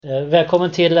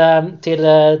Välkommen till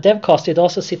Dev.Cast.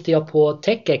 Idag så sitter jag på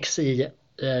TechX i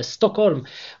Stockholm.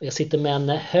 Och jag sitter med en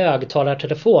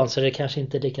högtalartelefon så det kanske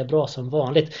inte är lika bra som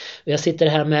vanligt. Och jag sitter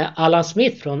här med Allan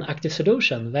Smith från Active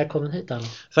Solution. Välkommen hit, Allan.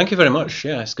 Thank you very much.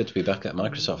 Yeah, it's good to be back at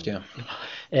Microsoft. Yeah.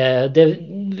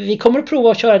 Vi kommer att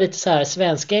prova att köra lite så här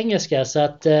svensk-engelska så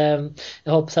att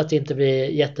jag hoppas att det inte blir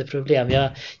jätteproblem.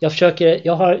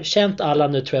 Jag har känt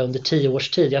Allan nu tror jag under 10 års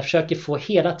tid. Jag försöker få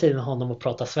hela tiden honom att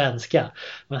prata svenska.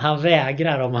 Men han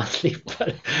vägrar om han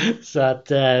slipper. Så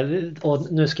att,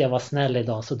 och nu ska jag vara snäll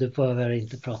idag så du behöver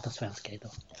inte prata svenska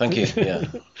idag. Thank you.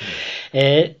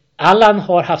 Yeah. Allan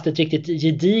har haft ett riktigt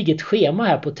gediget schema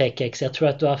här på TechX. Jag tror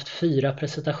att du har haft 4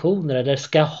 presentationer eller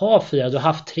ska ha 4. Du har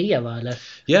haft 3 va? Eller?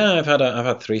 Yeah, I've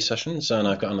had 3 sessions and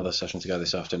I've got another session to go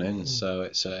this afternoon. So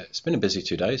it's been a busy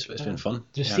 2 days, but it's been fun.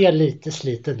 Du ser lite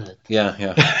sliten ut.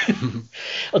 Yeah.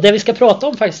 Och det vi ska prata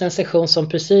om faktiskt är en session som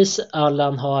precis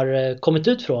Allan har kommit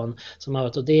ut från som har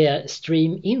varit, och det är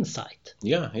Stream Insight.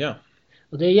 Yeah.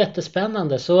 Och det är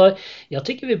jättespännande så jag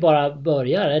tycker vi bara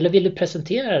börjar. Eller vill du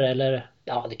presentera det eller?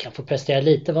 Ja, du kan få presentera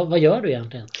lite. Vad gör du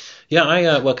egentligen? Yeah,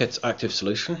 I work at Active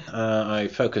Solution. I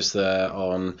focus there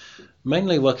on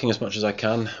mainly working as much as I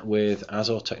can with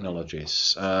Azure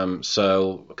technologies.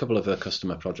 So a couple of the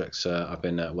customer projects I've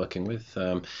been working with,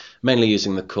 mainly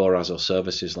using the core Azure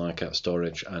services like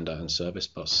storage and service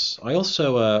bus. I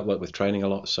also work with training a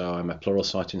lot, so I'm a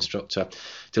Pluralsight instructor,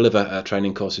 deliver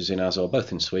training courses in Azure,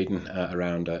 both in Sweden,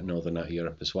 around Northern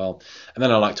Europe as well. And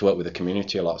then I like to work with the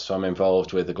community a lot, so I'm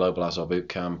involved with the Global Azure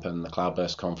Bootcamp and the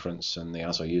Cloudburst Conference and the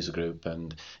Azure User Group,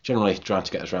 and generally trying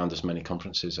to get us around as many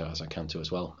conferences as I can to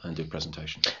as well, and do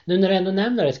presentation. Nu när du ändå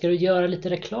nämner det, ska du göra lite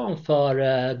reklam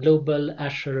för Global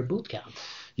Azure Bootcamp?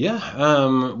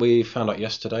 Yeah, we found out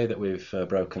yesterday that we've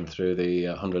broken through the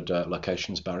 100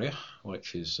 locations barrier,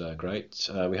 which is great.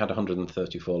 We had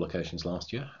 134 locations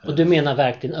last year. Och du menar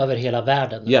verkligen över hela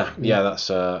världen? Yeah, that's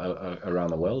around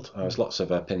the world. There's lots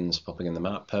of pins popping in the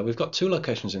map. We've got 2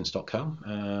 locations in Stockholm.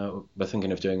 We're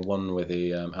thinking of doing one with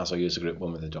the Azure user group,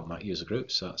 one with the .NET user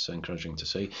group, so that's encouraging to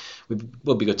see.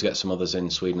 Would be good to get some others in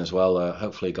Sweden as well.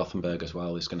 Hopefully Gothenburg as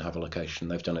well is going to have a location.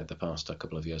 They've done it the past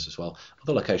couple of years as well.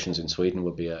 Other locations in Sweden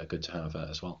would be good to have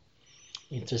as well.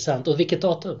 Intressant. Och vilket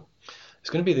datum? It's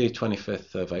going to be the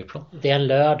 25th of April. Det är en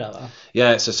lördag va?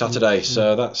 Yeah, it's a Saturday,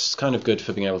 so that's kind of good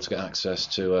for being able to get access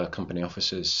to company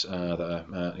offices that are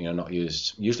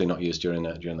usually not used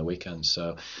during the weekend.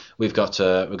 So we're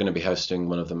going to be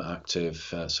hosting one of them at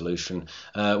Active Solution.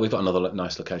 We've got another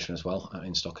nice location as well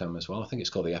in Stockholm as well. I think it's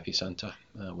called the Epicenter,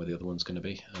 where the other one's going to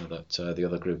be. That the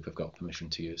other group have got permission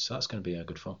to use. So that's going to be a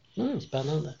good fun.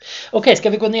 Spännande. Okej, ska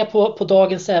vi gå ner på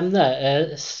dagens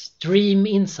ämne? Stream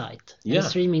Insight. Yeah.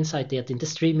 Stream Insight är inte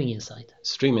Streaming Insight.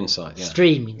 Stream Insight, yeah.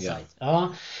 Stream Insight.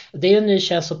 Ja. Det är ju en ny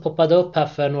tjänst som poppade upp här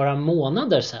för några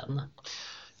månader sedan.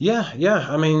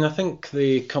 Yeah. I mean, I think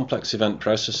the complex event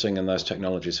processing and those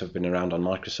technologies have been around on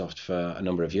Microsoft for a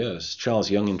number of years.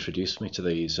 Charles Young introduced me to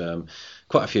these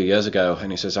quite a few years ago,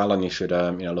 and he says, Alan, you should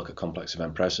look at complex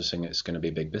event processing. It's going to be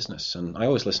a big business. And I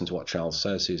always listen to what Charles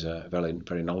says. He's very,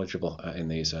 very knowledgeable in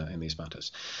these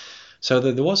matters. So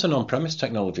there was an on-premise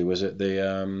technology. Was it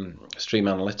the Stream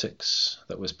Analytics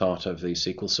that was part of the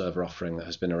SQL Server offering that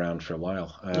has been around for a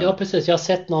while? Ja, precis. Jag har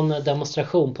sett någon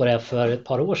demonstration på det för ett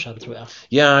par år sedan, tror jag.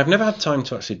 Yeah, I've never had time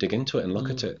to actually dig into it and look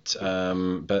at it.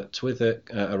 But with it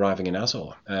arriving in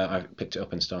Azure, I picked it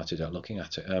up and started looking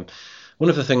at it. One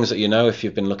of the things that you know if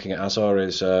you've been looking at Azure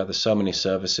is there's so many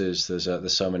services,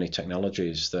 there's so many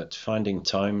technologies that finding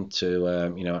time to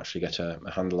actually get a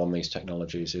handle on these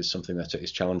technologies is something that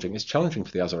is challenging. It's challenging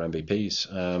for the Azure MVPs,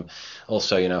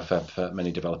 also for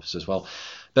many developers as well.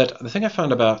 But the thing I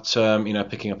found about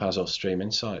picking up Azure Stream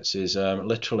Insights is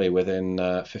literally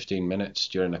within 15 minutes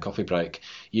during a coffee break,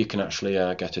 you can actually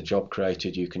get a job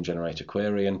created, you can generate a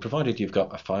query, and provided you've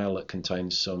got a file that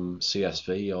contains some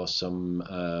CSV or some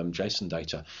JSON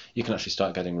data, you can actually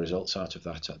start getting results out of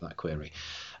that query.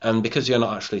 And because you're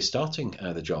not actually starting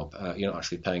the job, you're not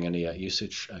actually paying any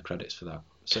usage credits for that.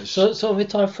 Så om vi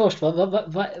tar först,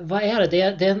 vad är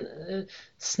det? Det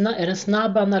är en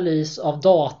snabb analys av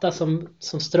data som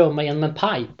strömmar genom en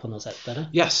pipe på något sätt, eller?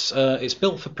 Yes, it's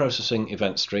built for processing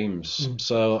event streams.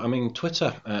 So, I mean,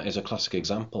 Twitter is a classic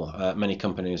example. Many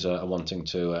companies are wanting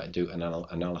to do an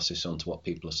analysis onto what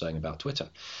people are saying about Twitter.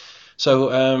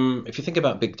 So if you think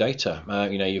about big data,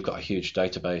 you've got a huge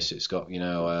database. It's got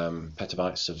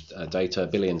petabytes of data,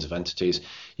 billions of entities.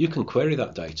 You can query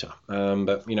that data,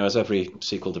 but as every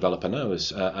SQL developer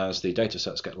knows, as the data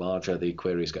sets get larger, the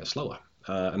queries get slower.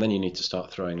 And then you need to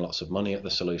start throwing lots of money at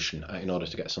the solution in order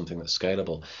to get something that's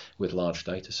scalable with large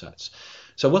data sets.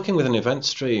 So working with an event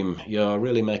stream, you're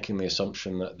really making the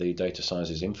assumption that the data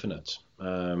size is infinite.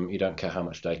 You don't care how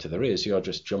much data there is, you're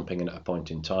just jumping in at a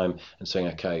point in time and saying,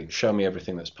 okay, show me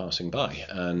everything that's passing by,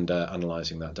 and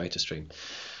analysing that data stream.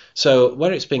 So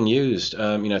where it's being used,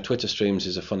 Twitter streams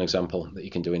is a fun example that you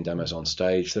can do in demos on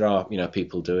stage. There are,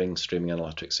 people doing streaming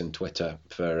analytics in Twitter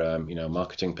for,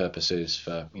 marketing purposes,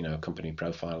 for, company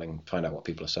profiling, find out what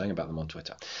people are saying about them on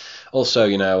Twitter. Also,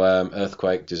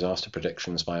 earthquake disaster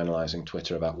predictions by analysing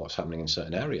Twitter about what's happening in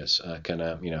certain areas can,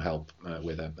 help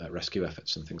with rescue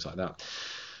efforts and things like that.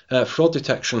 Fraud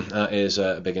detection is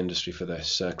a big industry for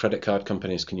this. Credit card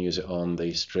companies can use it on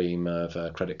the stream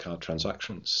of credit card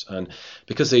transactions, and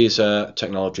because these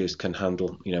technologies can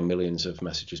handle millions of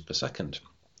messages per second,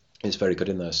 it's very good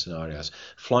in those scenarios.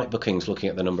 Flight bookings, looking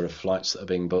at the number of flights that are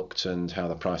being booked and how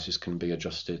the prices can be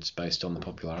adjusted based on the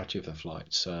popularity of the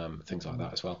flights, things like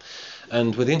that as well.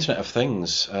 And with the Internet of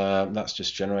Things, that's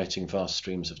just generating vast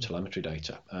streams of telemetry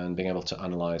data and being able to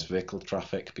analyse vehicle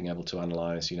traffic, being able to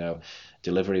analyse,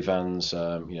 delivery vans,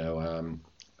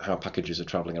 how packages are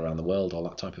traveling around the world, all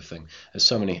that type of thing. There's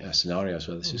so many scenarios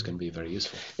where this is going to be very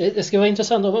useful. Det ska vara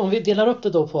intressant om vi delar upp det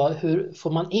då på hur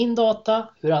får man in data,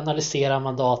 hur analyserar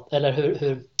man data, eller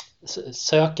hur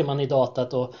söker man i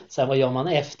datat och sen vad gör man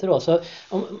efteråt. Så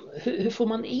hur får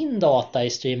man in data i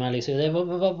streamar liksom?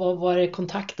 Vad är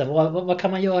kontakten? Vad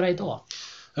kan man göra idag?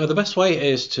 The best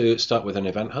way is to start with an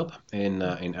event hub in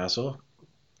Azure.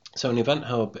 So an event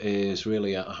hub is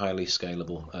really a highly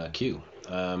scalable queue.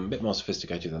 A bit more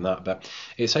sophisticated than that, but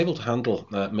it's able to handle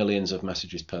millions of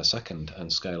messages per second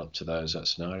and scale up to those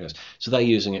scenarios. So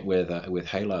they're using it with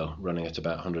Halo, running at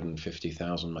about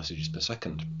 150,000 messages per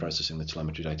second, processing the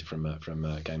telemetry data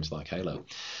from games like Halo.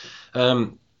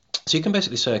 So you can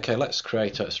basically say, okay, let's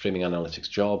create a streaming analytics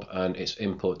job, and its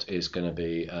input is going to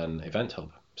be an event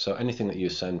hub. So anything that you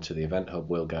send to the event hub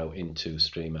will go into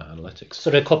streamer analytics.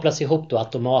 Så det kopplas ihop då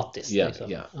automatiskt? Yeah,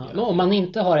 liksom. yeah. Men om man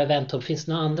inte har event hub, finns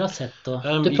det några andra sätt då?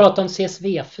 Du pratar om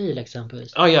CSV-fil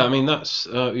exempelvis. Oh yeah, I mean that's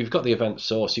you've got the event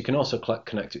source. You can also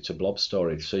connect it to blob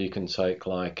storage, so you can take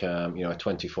like a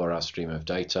 24-hour stream of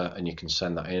data, and you can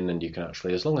send that in, and you can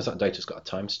actually, as long as that data's got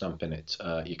a timestamp in it,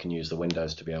 you can use the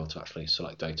windows to be able to actually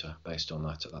select data based on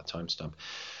that at that timestamp.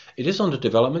 It is under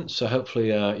development, so hopefully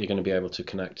you're going to be able to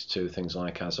connect to things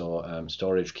like Azure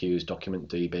storage queues, document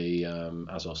DB,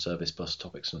 Azure Service Bus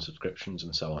topics and subscriptions,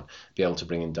 and so on. Be able to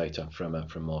bring in data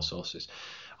from more sources.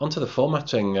 Onto the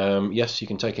formatting, yes, you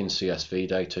can take in CSV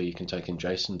data, you can take in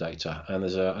JSON data, and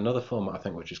there's another format I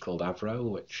think which is called Avro,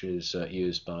 which is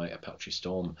used by Apache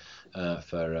Storm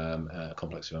for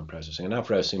complex event processing. And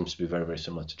Avro seems to be very, very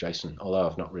similar to JSON, although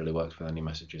I've not really worked with any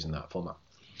messages in that format.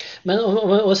 Men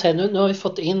och sen, nu har vi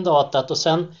fått in datat och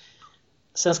sen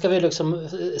ska vi liksom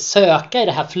söka i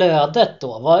det här flödet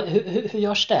då. Hur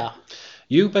görs det?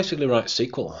 You basically write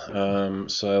SQL.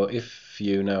 So if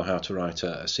you know how to write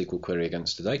a SQL query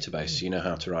against a database, you know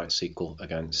how to write SQL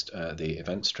against the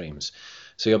event streams.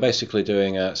 So you're basically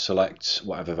doing select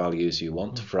whatever values you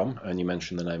want from, and you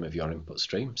mention the name of your input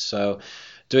stream. So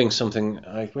doing something,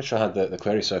 I wish I had the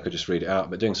query so I could just read it out,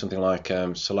 but doing something like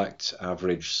select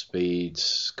average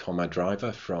speeds,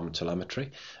 driver from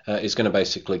telemetry is going to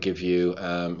basically give you,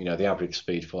 the average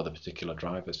speed for the particular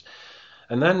drivers.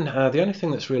 And then the only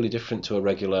thing that's really different to a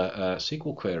regular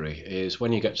SQL query is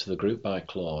when you get to the group by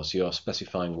clause, you're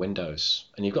specifying windows.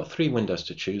 And you've got 3 windows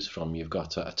to choose from. You've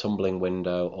got a tumbling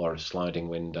window, or a sliding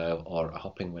window, or a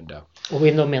hopping window. Och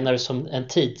window menar du som en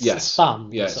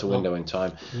tidsspann? Yes, yeah, it's a window in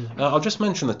time. I'll just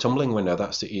mention the tumbling window.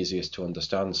 That's the easiest to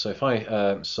understand. So if I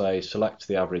say select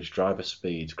the average driver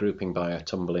speed, grouping by a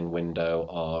tumbling window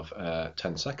of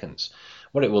 10 seconds,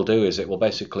 what it will do is it will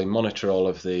basically monitor all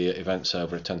of the events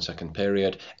over a 10-second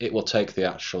period. It will take the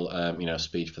actual,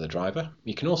 speed for the driver.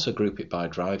 You can also group it by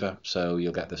driver, so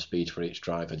you'll get the speed for each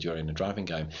driver during the driving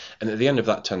game. And at the end of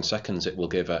that 10 seconds, it will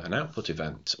give an output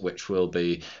event, which will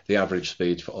be the average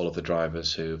speed for all of the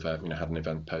drivers who've, had an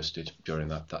event posted during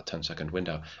that 10-second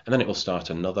window. And then it will start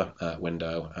another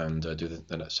window and do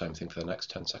the same thing for the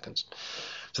next 10 seconds.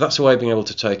 So that's a way of being able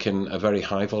to take in a very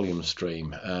high volume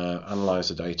stream, analyze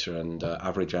the data and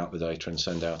average out the data and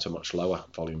send out a much lower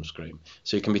volume stream.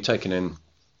 So you can be taking in,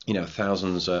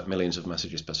 thousands, millions of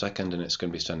messages per second, and it's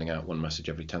going to be sending out one message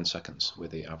every 10 seconds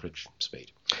with the average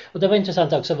speed. Och det var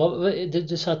intressant också,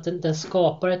 du sa att den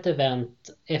skapar ett event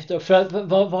efter, för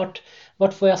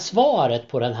vart får jag svaret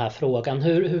på den här frågan?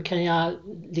 Hur kan jag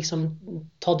liksom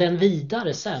ta den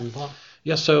vidare sen?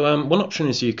 Yeah, so one option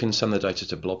is you can send the data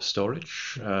to blob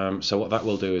storage. So what that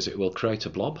will do is it will create a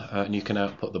blob, and you can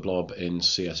output the blob in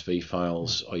CSV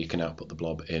files, or you can output the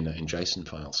blob in JSON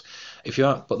files. If you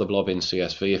output the blob in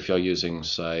CSV, if you're using,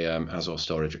 say, Azure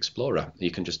Storage Explorer,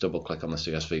 you can just double-click on the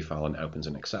CSV file and it opens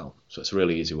in Excel. So it's a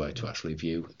really easy way to actually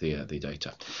view the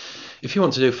data. If you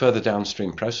want to do further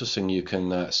downstream processing, you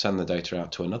can send the data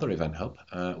out to another event hub,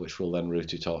 which will then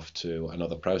route it off to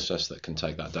another process that can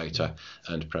take that data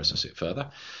and process it further.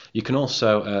 You can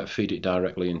also feed it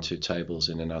directly into tables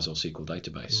in an Azure SQL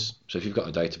database. So if you've got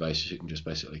a database, you can just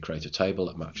basically create a table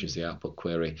that matches the output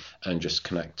query and just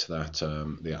connect that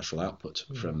the actual output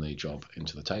from the job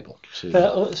into the table.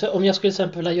 Så om jag skulle till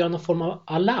exempel vilja göra någon form av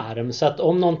alarm, så att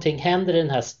om någonting händer i den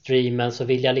här streamen så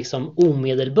vill jag liksom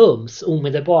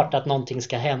omedelbart att någonting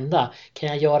ska hända. Kan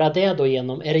jag göra det då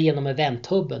genom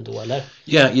eventhubben då, eller?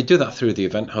 Yeah, you do that through the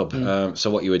event hub. So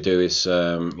what you would do is,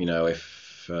 if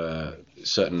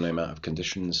certain amount of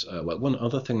conditions. One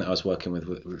other thing that I was working with,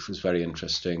 which was very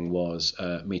interesting, was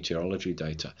meteorology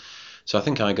data. So I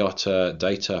think I got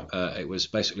data. It was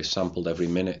basically sampled every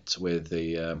minute with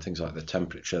the things like the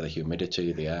temperature, the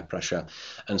humidity, the air pressure.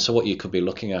 And so what you could be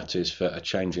looking at is for a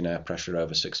change in air pressure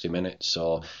over 60 minutes,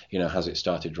 or has it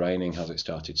started raining, has it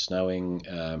started snowing?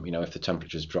 If the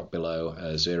temperatures drop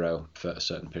below zero for a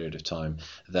certain period of time,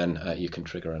 then you can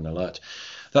trigger an alert.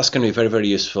 That's going to be very, very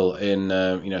useful in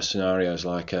scenarios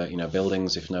like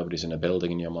buildings. If nobody's in a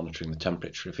building and you're monitoring the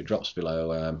temperature, if it drops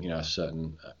below a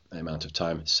certain amount of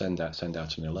time, send out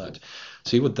an alert.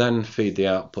 So you would then feed the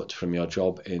output from your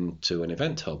job into an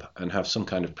event hub and have some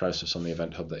kind of process on the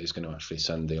event hub that is going to actually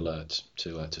send the alert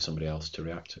to somebody else to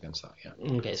react against that.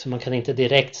 Yeah. Okay, så man kan inte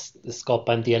direkt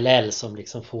skapa en DLL som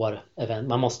liksom får event.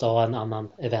 Man måste ha en annan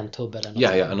event hub eller något.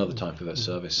 Yeah, another type of a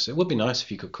service. It would be nice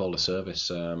if you could call a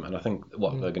service, and I think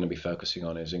what they're going to be focusing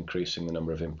on is increasing the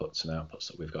number of inputs and outputs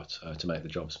that we've got to make the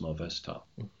jobs more versatile.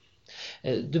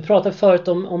 Du pratade förut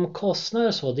om kostnader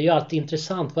och så. Det är ju alltid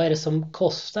intressant. Vad är det som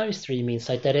kostar i Stream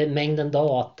Insight? Är det mängden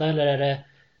data eller är det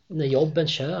när jobben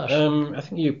körs? I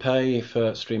think you pay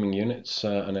for streaming units,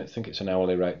 and I think it's an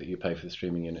hourly rate that you pay for the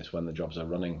streaming units when the jobs are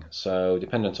running. So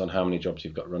dependent on how many jobs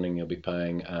you've got running, you'll be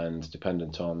paying, and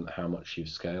dependent on how much you've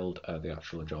scaled the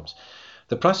actual jobs.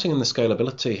 The pricing and the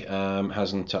scalability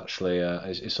hasn't actually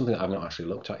is something that I've not actually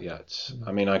looked at yet.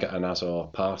 I mean, I get an Azure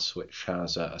Pass which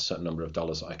has a certain number of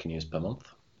dollars that I can use per month.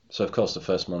 So of course the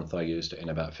first month I used it in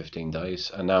about 15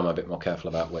 days, and now I'm a bit more careful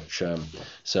about which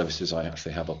services I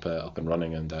actually have up and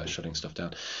running and shutting stuff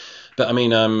down. But I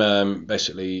mean, I'm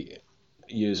basically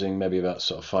using maybe about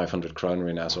sort of 500 kroner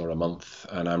in Azure a month,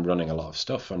 and I'm running a lot of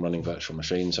stuff. I'm running virtual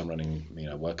machines, I'm running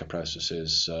worker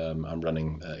processes, I'm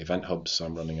running event hubs,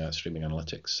 I'm running streaming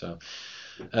analytics. So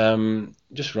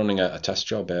just running a test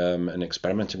job and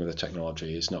experimenting with the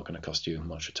technology is not going to cost you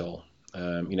much at all.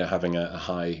 Having a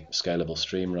high scalable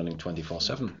stream running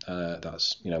 24/7,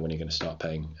 that's when you're going to start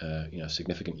paying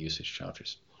significant usage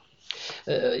charges.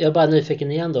 Jag är bara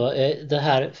nyfiken igen då. Det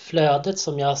här flödet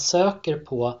som jag söker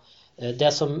på,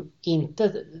 det som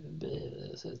inte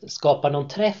skapar någon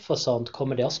träff och sånt,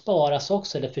 kommer det att sparas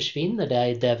också eller försvinner det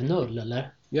i dev null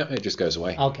eller? Yeah, it just goes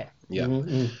away. Okay. Yeah.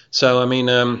 So I mean,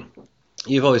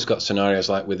 you've always got scenarios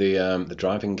like with the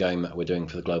driving game that we're doing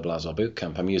for the Global Azure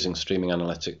Bootcamp. I'm using streaming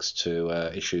analytics to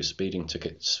issue speeding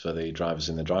tickets for the drivers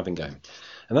in the driving game.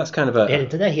 And that's kind of a... Är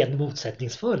inte det helt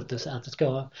motsättningsfullt att det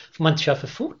får man inte köra för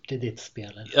fort i ditt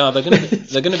spel? Yeah,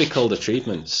 they're going to be called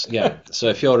achievements. Yeah. So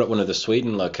if you're at one of the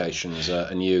Sweden locations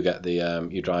and you get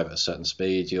you drive at a certain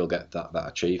speed, you'll get that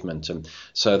achievement, and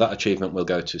so that achievement will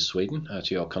go to Sweden,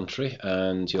 to your country,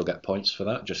 and you'll get points for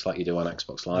that, just like you do on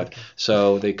Xbox Live. Okay.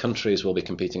 So the countries will be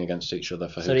competing against each other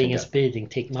for who can get... Så det är ingen speeding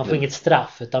ticket, man får inget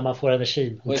straff utan man får en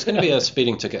achievement. Well, it's going to be a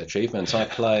speeding ticket achievement. I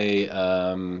play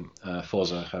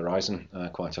Forza Horizon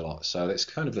quite a lot, so it's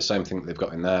kind of the same thing that they've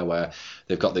got in there, where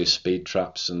they've got these speed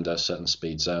traps and certain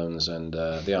speed zones, and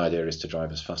the idea is to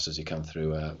drive as fast as you can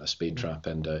through a speed trap,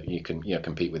 and you can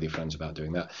compete with your friends about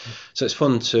doing that. So it's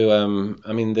fun to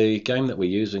I mean, the game that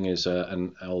we're using is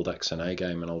an old XNA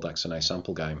game, an old XNA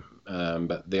sample game,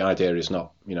 but the idea is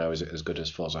not is it as good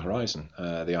as Forza Horizon.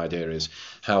 The idea is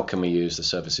how can we use the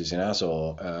services in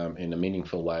Azure in a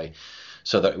meaningful way,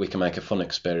 so that we can make a fun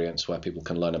experience where people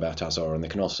can learn about Azure, and they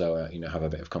can also have a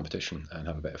bit of competition and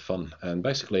have a bit of fun. And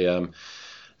basically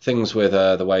things with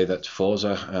the way that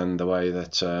Forza and the way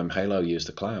that Halo use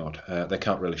the cloud, they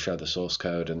can't really show the source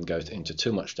code and go into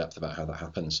too much depth about how that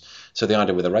happens. So the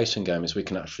idea with a racing game is we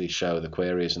can actually show the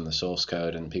queries and the source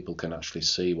code, and people can actually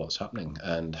see what's happening,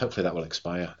 and hopefully that will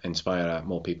inspire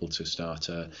more people to start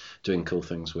doing cool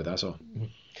things with Azure.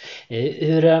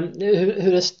 Hur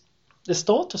är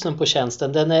statusen på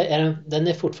tjänsten, den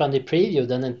är fortfarande i preview,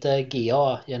 den är inte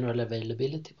GA, General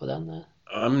Availability på den.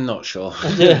 I'm not sure.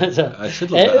 I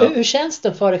should look that up. Hur känns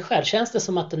den för dig själv? Känns det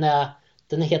som att den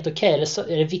är helt okej?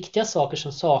 Eller är det viktiga saker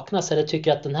som saknas? Eller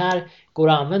tycker att den här går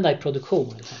att använda i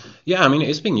produktion? Yeah, I mean,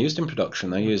 it's being used in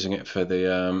production. They're using it for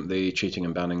the cheating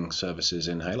and banning services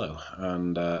in Halo,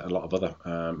 and a lot of other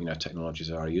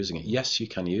technologies are using it. Yes, you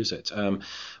can use it.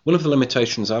 One of the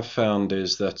limitations I've found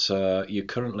is that you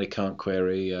currently can't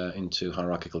query into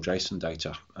hierarchical JSON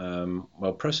data.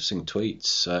 Well, processing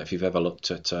tweets, if you've ever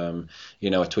looked at,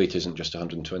 a tweet isn't just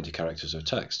 120 characters of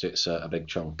text. It's a big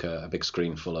chunk, a big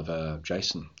screen full of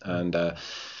JSON, and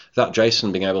that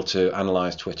JSON being able to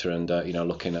analyze Twitter and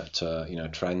looking at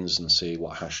trends and see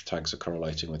what hashtags are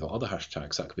correlating with what other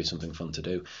hashtags, that could be something fun to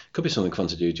do. Could be something fun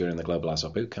to do during the Global Azure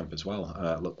Bootcamp as well.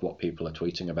 Look what people are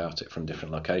tweeting about it from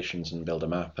different locations and build a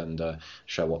map and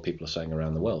show what people are saying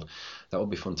around the world. That would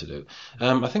be fun to do.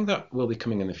 I think that will be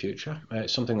coming in the future.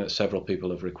 It's something that several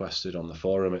people have requested on the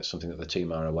forum. It's something that the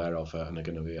team are aware of and are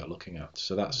going to be looking at.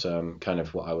 So that's kind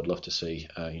of what I would love to see,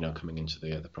 coming into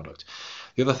the product.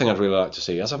 The other thing I'd really like to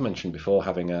see, as I've mentioned before,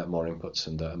 having more inputs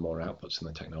and more outputs in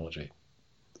the technology.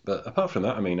 But apart from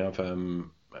that, I mean,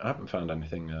 I haven't found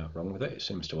anything wrong with it. It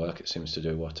seems to work. It seems to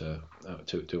do what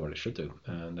it should do,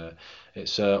 and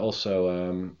it's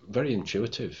also very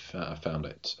intuitive. I found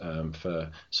it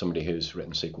for somebody who's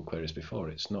written SQL queries before.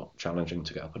 It's not challenging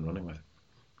to get up and running with.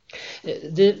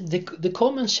 Det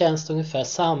kom en tjänst ungefär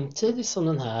samtidigt som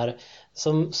den här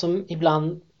som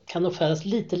ibland kan uppfattas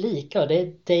lite lika, och det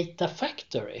är Data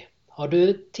Factory. Har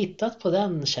du tittat på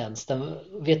den tjänsten?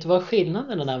 Vet du vad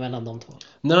skillnaden är mellan de två?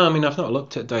 No, I mean, I've not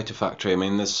looked at Data Factory. I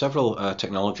mean, there's several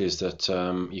technologies that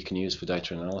you can use for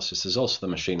data analysis. There's also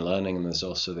the machine learning, and there's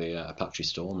also the Apache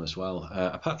Storm as well.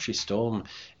 Apache Storm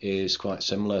is quite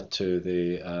similar to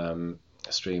the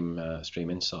Stream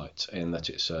Insight in that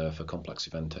it's for complex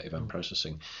event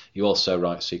processing. You also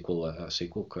write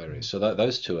SQL queries, so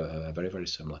those two are very, very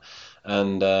similar.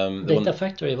 And Data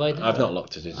Factory, vad är det? I've not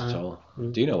looked at it at all.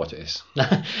 Do you know what it is?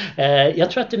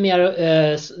 Jag tror att det är mer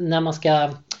när man ska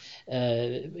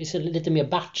lite mer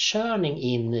batchkörning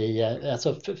in i,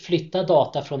 alltså flytta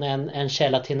data från en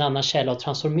källa till en annan källa och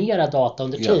transformera data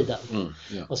under tiden.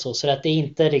 Och så att det är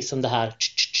inte liksom det här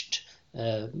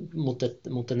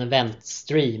mot en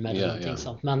eventstream eller någonting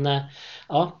sånt. Men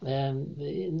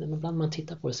ibland man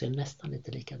tittar på det ser det nästan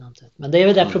lite likadant ut. Men det är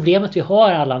väl det problemet vi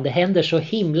har, Allan. Det händer så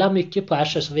himla mycket på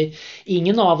Azure så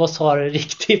ingen av oss har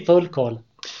riktigt full koll.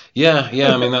 Yeah,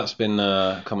 I mean, that's been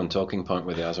a common talking point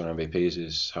with the Azure MVPs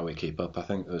is how we keep up. I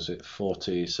think there's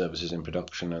 40 services in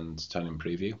production and 10 in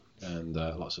preview, and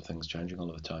lots of things changing all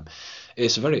of the time.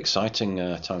 It's a very exciting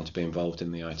time to be involved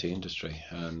in the IT industry,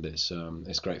 and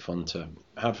it's great fun to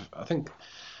have. I think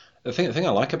the thing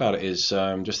I like about it is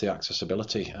just the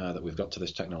accessibility that we've got to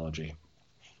this technology.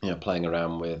 Playing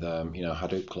around with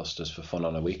Hadoop clusters for fun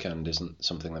on a weekend isn't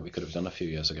something that we could have done a few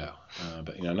years ago,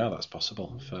 but now that's possible.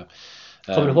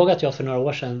 Kommer du ihåg att jag för några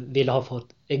år sedan ville ha fått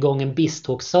igång en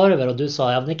BizTalk-server och du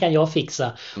sa det kan jag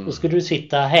fixa. Då skulle du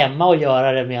sitta hemma och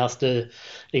göra det medan du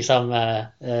liksom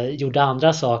gjorde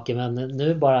andra saker, men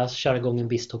nu bara köra igång en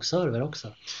BizTalk-server också.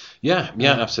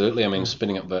 Yeah, absolutely. I mean,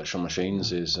 spinning up virtual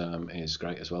machines is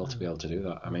great as well to be able to do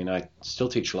that. I mean, I still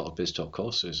teach a lot of BizTalk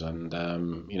courses, and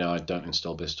I don't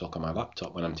install BizTalk on my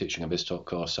laptop. When I'm teaching a BizTalk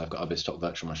course, I've got a BizTalk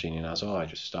virtual machine in Azure. I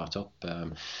just start up.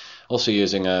 Also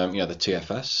using the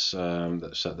TFS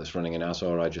that's running in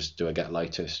Azure, I just do a get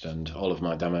latest, and all of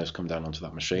my demos come down onto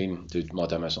that machine. Do more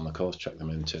demos on the course, check them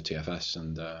into TFS,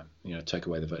 and take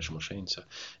away the virtual machine. So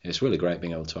it's really great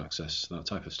being able to access that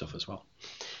type of stuff as well.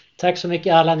 Tack så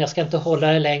mycket, Allan. Jag ska inte hålla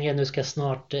dig längre. Nu ska jag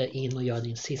snart in och göra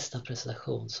din sista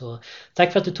presentation. Så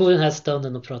tack för att du tog den här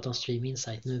stunden och pratade om Stream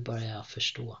Insight. Nu börjar jag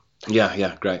förstå.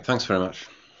 Yeah, great. Thanks very much.